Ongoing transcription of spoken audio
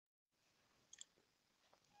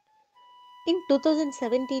In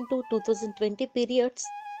 2017 to 2020 periods,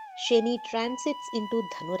 Shani transits into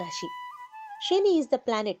Dhanu Rashi. Shani is the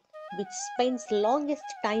planet which spends longest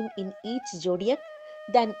time in each zodiac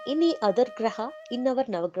than any other graha in our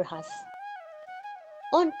Navagrahas.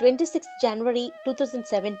 On 26 January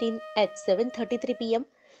 2017 at 7:33 pm,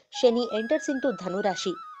 Shani enters into Dhanu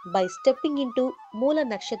Rashi by stepping into Moola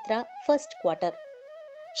Nakshatra first quarter.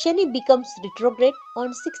 Shani becomes retrograde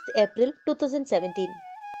on 6th April 2017.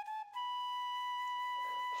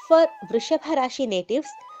 For Vrishabha Rashi natives,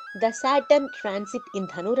 the Saturn transit in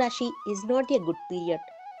Dhanu Rashi is not a good period.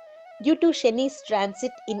 Due to Shani's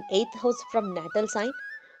transit in 8th house from natal sign,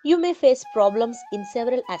 you may face problems in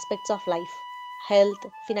several aspects of life: health,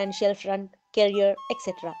 financial front, career,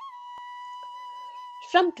 etc.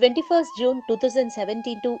 From 21st June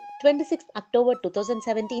 2017 to 26th October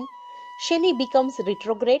 2017, Shani becomes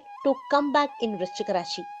retrograde to come back in Vrishchika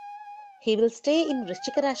Rashi. He will stay in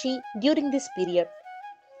Vrishchika Rashi during this period.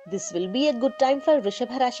 This will be a good time for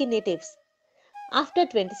Vrishabha Rashi natives. After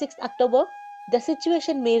 26th October, the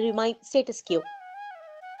situation may remain status quo.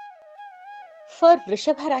 For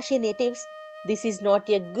Vrishabha Rashi natives, this is not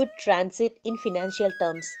a good transit in financial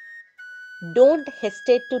terms. Don't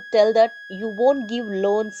hesitate to tell that you won't give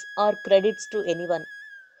loans or credits to anyone.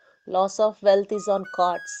 Loss of wealth is on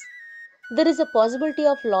cards. There is a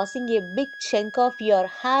possibility of losing a big chunk of your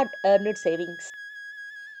hard-earned savings.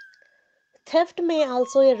 Theft may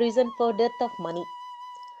also be a reason for death of money.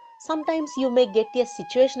 Sometimes you may get a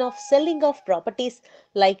situation of selling of properties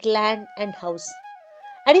like land and house.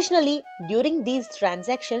 Additionally, during these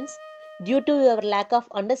transactions, due to your lack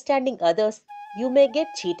of understanding others, you may get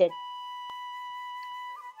cheated.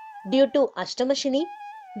 Due to Ashtamashini,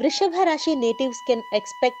 Vrishabha Rashi natives can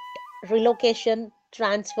expect relocation,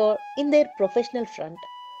 transfer in their professional front.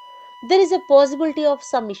 There is a possibility of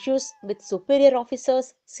some issues with superior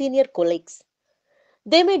officers, senior colleagues.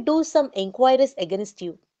 They may do some inquiries against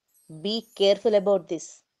you. Be careful about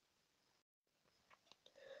this.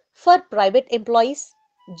 For private employees,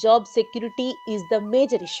 job security is the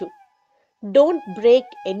major issue. Don't break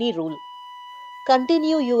any rule.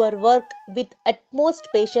 Continue your work with utmost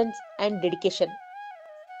patience and dedication.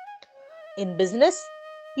 In business,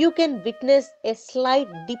 you can witness a slight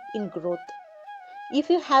dip in growth. If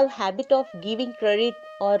you have habit of giving credit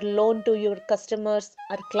or loan to your customers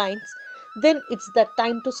or clients, then it's the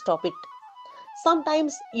time to stop it.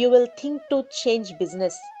 Sometimes you will think to change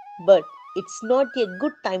business, but it's not a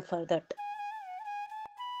good time for that.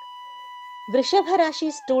 Vrishabha Rashi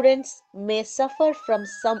students may suffer from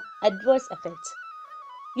some adverse effects.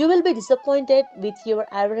 You will be disappointed with your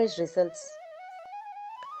average results.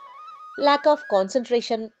 Lack of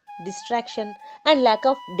concentration, distraction, and lack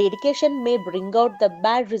of dedication may bring out the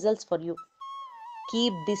bad results for you.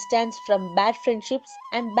 Keep distance from bad friendships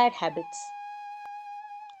and bad habits.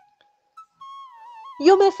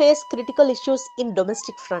 You may face critical issues in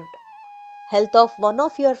domestic front. Health of one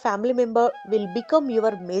of your family member will become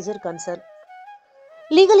your major concern.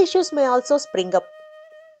 Legal issues may also spring up.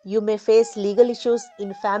 You may face legal issues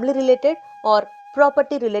in family related or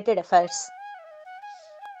property related affairs.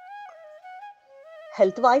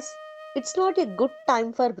 Health-wise, it's not a good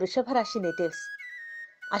time for Vrishabha Rashi natives.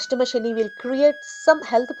 Ashtama Shani will create some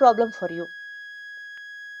health problem for you.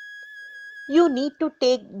 You need to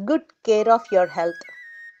take good care of your health.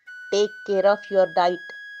 Take care of your diet.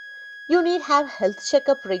 You need have health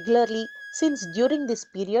checkup regularly since during this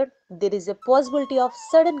period there is a possibility of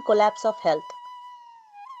sudden collapse of health.